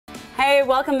Hey,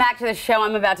 welcome back to the show.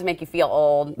 I'm about to make you feel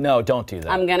old. No, don't do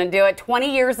that. I'm gonna do it.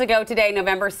 20 years ago today,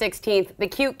 November 16th, the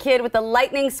cute kid with the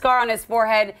lightning scar on his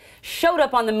forehead showed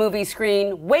up on the movie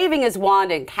screen, waving his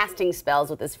wand and casting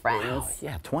spells with his friends. Wow,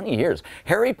 yeah, 20 years.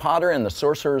 Harry Potter and the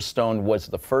Sorcerer's Stone was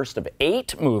the first of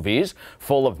 8 movies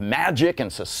full of magic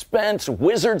and suspense,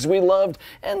 wizards we loved,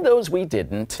 and those we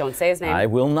didn't. Don't say his name. I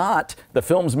will not. The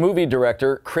film's movie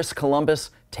director, Chris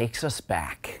Columbus, takes us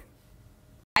back.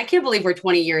 I can't believe we're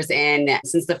 20 years in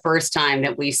since the first time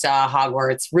that we saw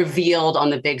Hogwarts revealed on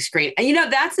the big screen. And you know,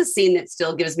 that's a scene that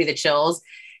still gives me the chills,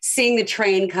 seeing the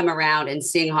train come around and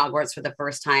seeing Hogwarts for the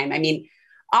first time. I mean,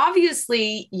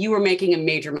 obviously you were making a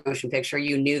major motion picture,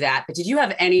 you knew that, but did you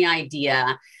have any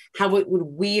idea how it would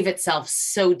weave itself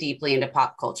so deeply into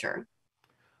pop culture?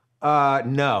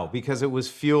 No, because it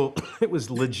was it was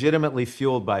legitimately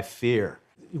fueled by fear.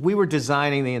 We were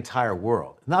designing the entire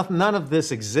world. None of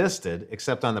this existed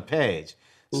except on the page.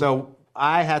 So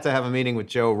I had to have a meeting with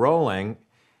Joe Rowling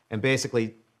and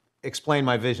basically explain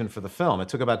my vision for the film. It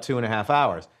took about 2.5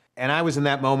 hours. And I was in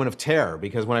that moment of terror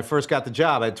because when I first got the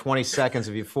job, I had 20 seconds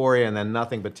of euphoria and then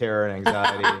nothing but terror and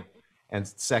anxiety and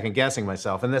second guessing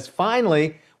myself. And that's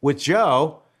finally, with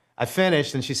Joe, I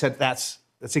finished and she said, that's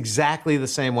exactly the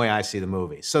same way I see the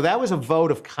movie. So that was a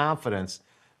vote of confidence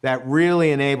that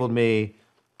really enabled me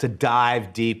to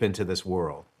dive deep into this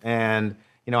world. And,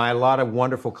 you know, I had a lot of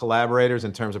wonderful collaborators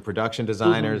in terms of production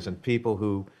designers and people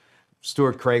who,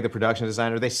 Stuart Craig, the production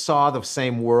designer, they saw the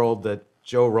same world that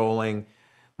Joe Rowling,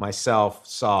 myself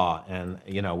saw. And,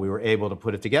 you know, we were able to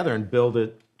put it together and build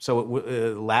it so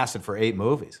it lasted for 8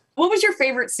 movies. What was your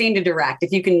favorite scene to direct,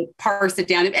 if you can parse it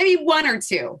down, maybe 1 or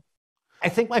 2? I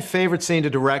think my favorite scene to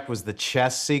direct was the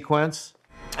chess sequence.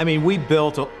 I mean, we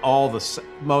built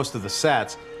most of the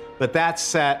sets, but that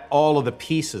set, all of the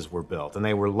pieces were built, and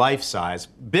they were life-size,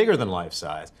 bigger than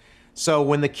life-size. So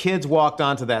when the kids walked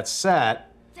onto that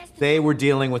set, they were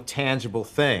dealing with tangible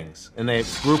things. And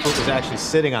Rupert was actually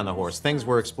sitting on the horse. Things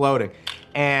were exploding.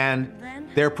 And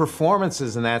their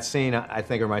performances in that scene, I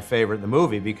think, are my favorite in the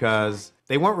movie because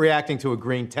they weren't reacting to a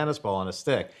green tennis ball on a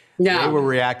stick. No. They were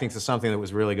reacting to something that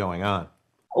was really going on.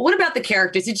 What about the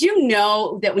characters? Did you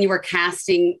know that when you were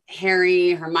casting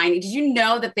Harry, Hermione, did you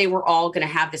know that they were all going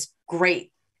to have this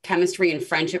great chemistry and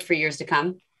friendship for years to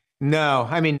come? No,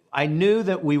 I mean, I knew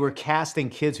that we were casting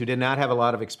kids who did not have a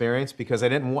lot of experience because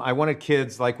I wanted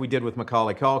kids like we did with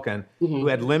Macaulay Culkin, who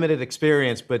had limited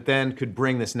experience, but then could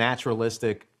bring this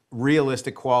naturalistic,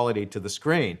 realistic quality to the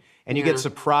screen. And you get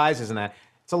surprises in that.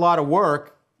 It's a lot of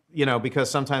work, you know, because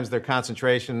sometimes their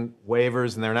concentration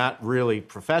wavers and they're not really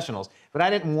professionals. But I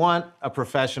didn't want a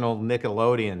professional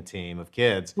Nickelodeon team of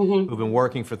kids who've been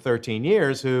working for 13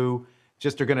 years who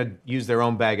just are going to use their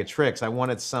own bag of tricks. I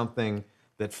wanted something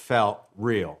that felt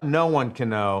real. No one can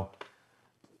know,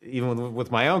 even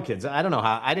with my own kids, I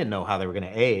didn't know how they were going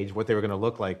to age, what they were going to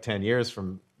look like 10 years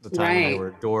from the time when they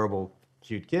were adorable,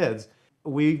 cute kids.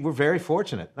 We were very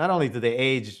fortunate. Not only did they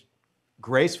age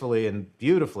gracefully and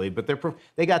beautifully, but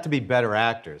they got to be better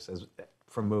actors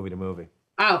from movie to movie.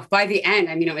 Oh, by the end,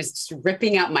 I mean, it was just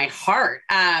ripping out my heart.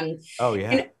 Oh,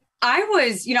 yeah. And I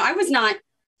was not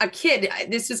a kid.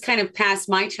 This was kind of past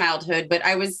my childhood, but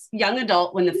I was young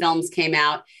adult when the films came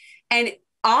out, and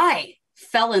I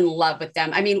fell in love with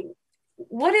them. I mean,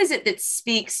 what is it that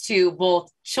speaks to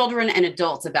both children and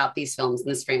adults about these films and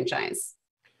this franchise?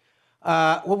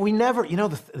 Well, we never, you know,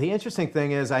 the interesting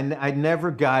thing is I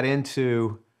never got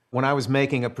into, when I was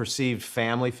making a perceived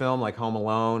family film like Home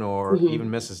Alone or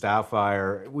even Mrs.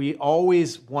 Doubtfire, we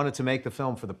always wanted to make the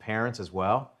film for the parents as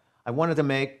well. I wanted to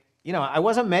make, you know, I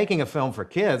wasn't making a film for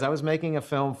kids, I was making a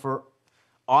film for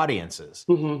audiences.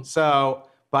 So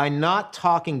by not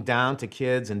talking down to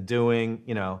kids and doing,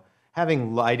 you know,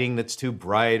 having lighting that's too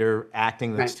bright or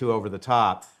acting that's too over the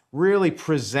top, really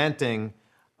presenting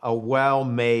a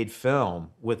well-made film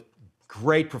with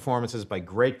great performances by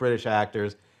great British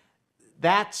actors,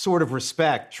 that sort of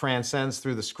respect transcends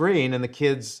through the screen, and the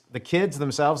kids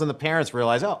themselves and the parents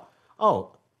realize,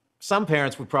 oh, some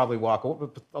parents would probably walk away,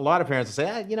 but a lot of parents would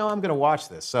say, you know, I'm going to watch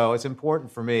this. So it's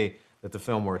important for me that the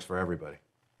film works for everybody.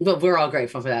 But we're all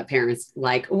grateful for that, parents.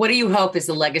 Like, what do you hope is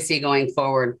the legacy going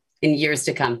forward in years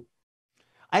to come?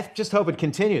 I just hope it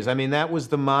continues. I mean, that was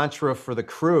the mantra for the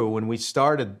crew when we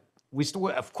started.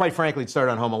 Quite frankly, it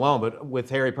started on Home Alone, but with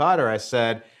Harry Potter, I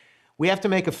said, we have to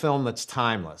make a film that's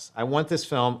timeless. I want this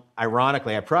film,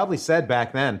 ironically, I probably said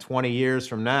back then, 20 years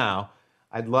from now,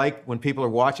 I'd like, when people are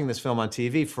watching this film on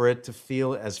TV, for it to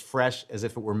feel as fresh as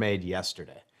if it were made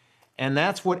yesterday. And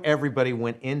that's what everybody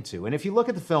went into. And if you look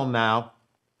at the film now,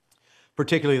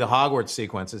 particularly the Hogwarts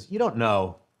sequences, you don't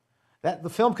know. The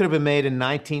film could have been made in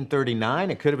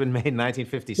 1939. It could have been made in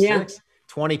 1956. Yeah.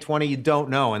 2020, you don't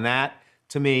know. And that,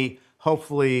 to me,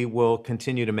 hopefully will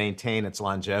continue to maintain its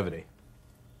longevity.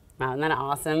 Wow, isn't that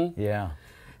awesome? Yeah.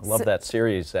 I love that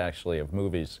series, actually, of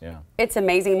movies. Yeah. It's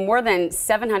amazing. More than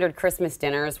 700 Christmas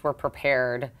dinners were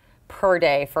prepared per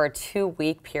day for a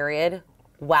 2-week period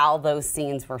while those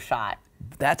scenes were shot.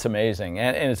 That's amazing.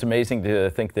 And it's amazing to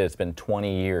think that it's been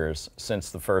 20 years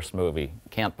since the first movie.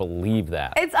 Can't believe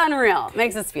that. It's unreal. It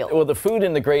makes us feel. Well, the food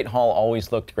in the Great Hall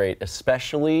always looked great,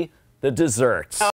 especially the desserts.